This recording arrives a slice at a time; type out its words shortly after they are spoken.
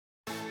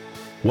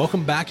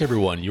Welcome back,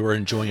 everyone. You are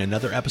enjoying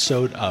another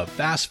episode of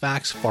Fast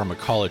Facts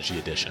Pharmacology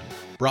Edition,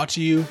 brought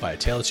to you by a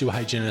Tale 2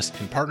 hygienist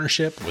in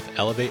partnership with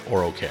Elevate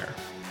Oral Care.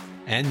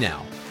 And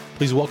now,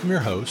 please welcome your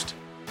host,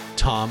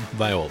 Tom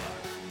Viola.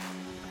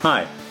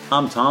 Hi,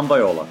 I'm Tom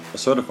Viola, a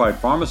certified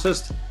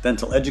pharmacist,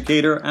 dental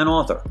educator, and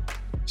author.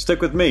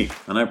 Stick with me,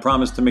 and I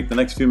promise to make the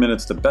next few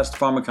minutes the best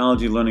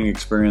pharmacology learning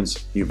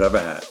experience you've ever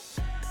had.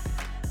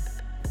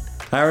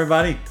 Hi,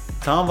 everybody.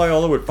 Tom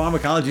Viola with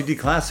Pharmacology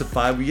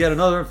Declassified with yet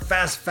another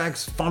Fast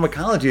Facts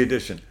Pharmacology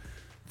Edition.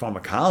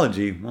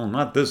 Pharmacology? Well,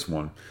 not this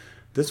one.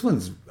 This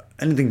one's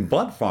anything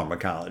but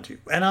pharmacology,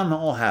 and I'm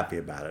all happy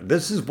about it.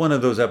 This is one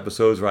of those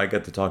episodes where I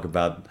get to talk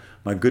about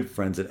my good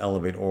friends at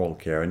Elevate Oral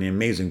Care and the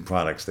amazing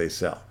products they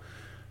sell.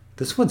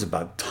 This one's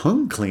about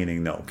tongue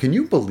cleaning, though. Can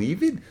you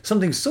believe it?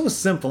 Something so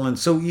simple and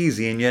so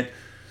easy, and yet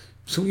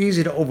so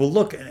easy to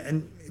overlook,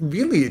 and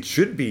really it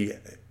should be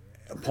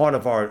a part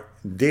of our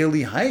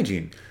daily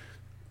hygiene.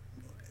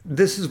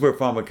 This is where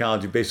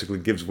pharmacology basically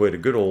gives way to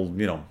good old,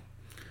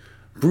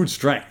 brute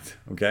strength,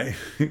 okay?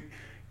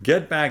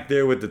 Get back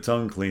there with the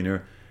tongue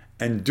cleaner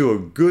and do a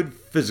good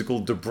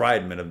physical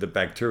debridement of the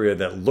bacteria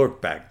that lurk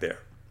back there.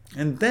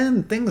 And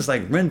then things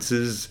like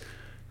rinses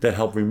that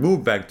help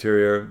remove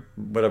bacteria,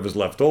 whatever's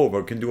left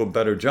over, can do a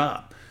better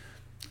job.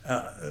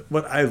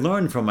 What I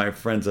learned from my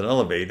friends at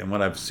Elevate and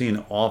what I've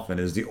seen often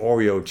is the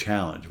Oreo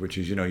challenge, which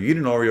is, you eat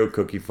an Oreo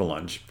cookie for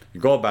lunch,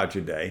 you go about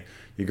your day,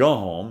 you go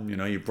home,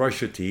 you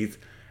brush your teeth,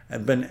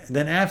 and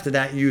then after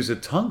that, you use a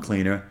tongue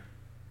cleaner.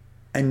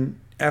 And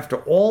after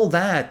all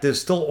that,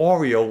 there's still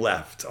Oreo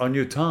left on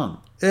your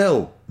tongue.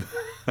 Ew.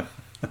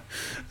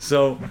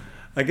 So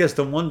I guess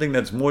the one thing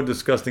that's more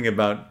disgusting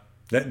about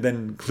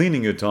than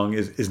cleaning your tongue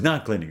is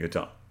not cleaning your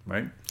tongue,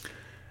 right?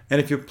 And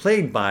if you're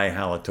plagued by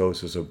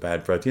halitosis or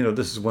bad breath,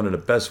 this is one of the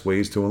best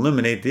ways to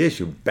eliminate the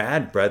issue.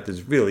 Bad breath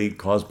is really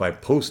caused by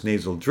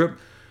postnasal drip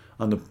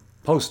on the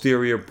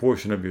posterior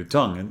portion of your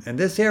tongue. And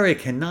this area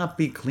cannot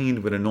be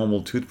cleaned with a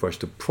normal toothbrush.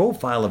 The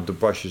profile of the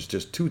brush is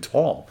just too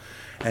tall.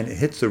 And it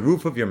hits the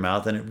roof of your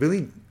mouth and it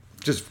really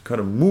just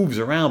kind of moves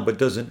around but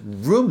doesn't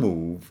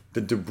remove the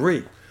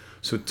debris.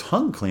 So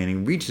tongue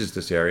cleaning reaches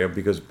this area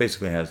because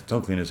basically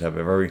tongue cleaners have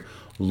a very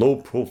low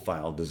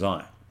profile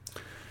design.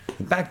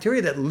 The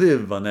bacteria that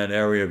live on that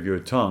area of your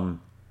tongue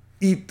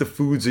eat the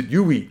foods that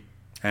you eat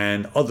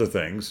and other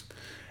things,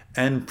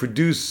 and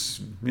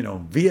produce,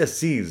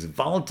 VSCs,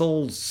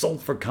 volatile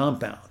sulfur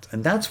compounds.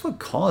 And that's what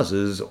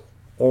causes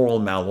oral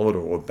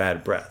malodor or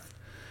bad breath.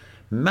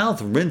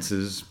 Mouth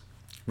rinses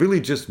really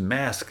just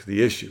mask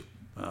the issue.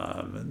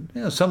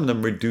 Some of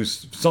them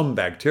reduce some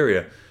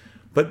bacteria,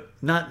 but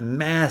not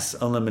mass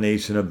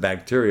elimination of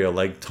bacteria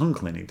like tongue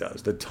cleaning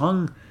does. The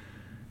tongue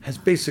has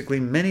basically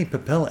many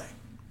papillae,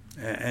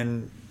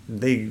 and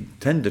they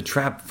tend to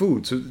trap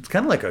food. So it's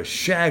kind of like a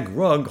shag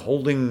rug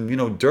holding,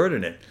 dirt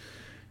in it.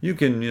 You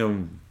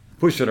can,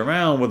 push it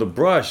around with a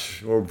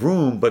brush or a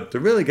broom, but to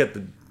really get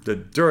the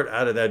dirt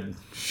out of that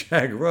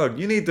shag rug,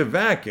 you need to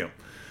vacuum.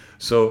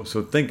 So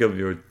think of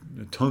your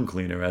tongue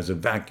cleaner as a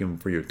vacuum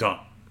for your tongue.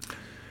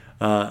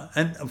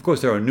 And of course,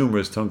 there are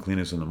numerous tongue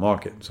cleaners on the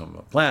market. Some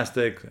are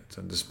plastic,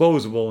 some are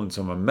disposable, and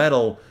some are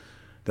metal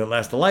that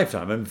last a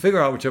lifetime. And figure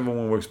out whichever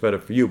one works better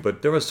for you.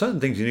 But there are certain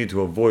things you need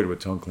to avoid with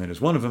tongue cleaners.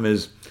 One of them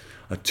is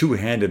a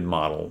two-handed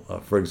model,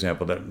 for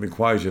example, that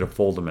requires you to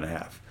fold them in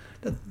half.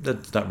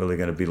 That's not really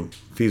going to be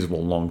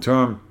feasible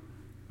long-term.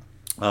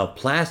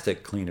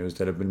 Plastic cleaners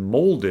that have been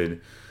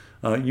molded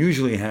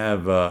usually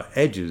have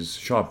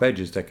sharp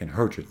edges that can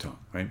hurt your tongue,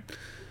 right?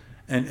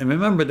 And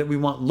remember that we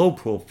want low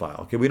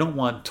profile. Okay, we don't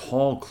want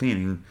tall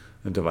cleaning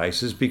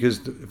devices because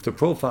if the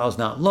profile is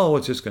not low,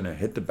 it's just going to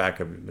hit the back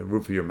of the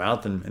roof of your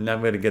mouth and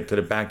not going to get to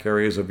the back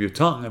areas of your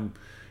tongue. And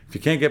if you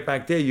can't get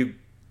back there, you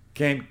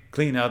can't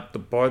clean out the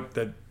part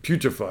that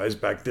putrefies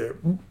back there.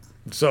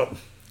 So,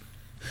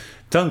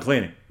 tongue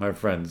cleaning, my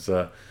friends.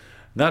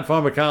 Not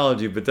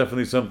pharmacology, but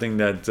definitely something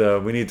that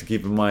we need to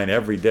keep in mind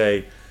every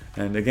day.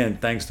 And again,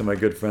 thanks to my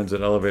good friends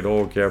at Elevate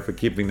Oral Care for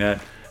keeping that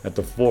at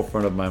the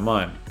forefront of my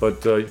mind.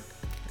 But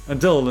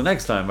until the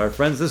next time, my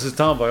friends, this is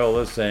Tom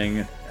Viola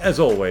saying, as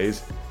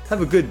always,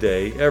 have a good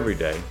day every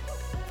day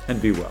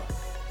and be well.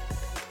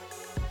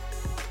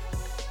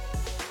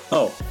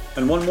 Oh,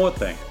 and one more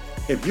thing.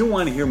 If you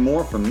want to hear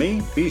more from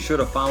me, be sure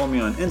to follow me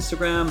on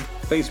Instagram,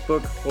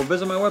 Facebook, or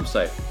visit my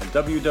website at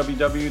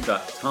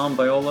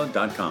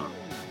www.tomviola.com.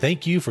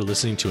 Thank you for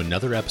listening to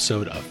another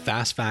episode of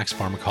Fast Facts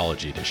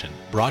Pharmacology Edition,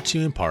 brought to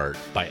you in part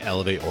by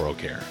Elevate Oral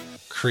Care,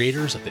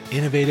 creators of the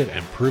innovative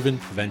and proven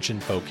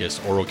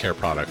prevention-focused oral care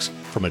products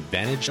from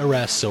Advantage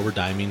Arrest Silver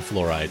Diamine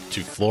Fluoride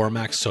to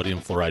Fluoramax Sodium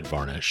Fluoride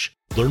Varnish.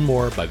 Learn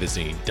more by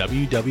visiting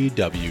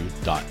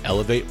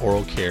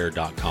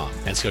www.elevateoralcare.com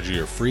and schedule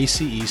your free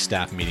CE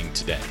staff meeting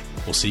today.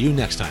 We'll see you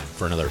next time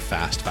for another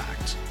Fast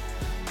Fact.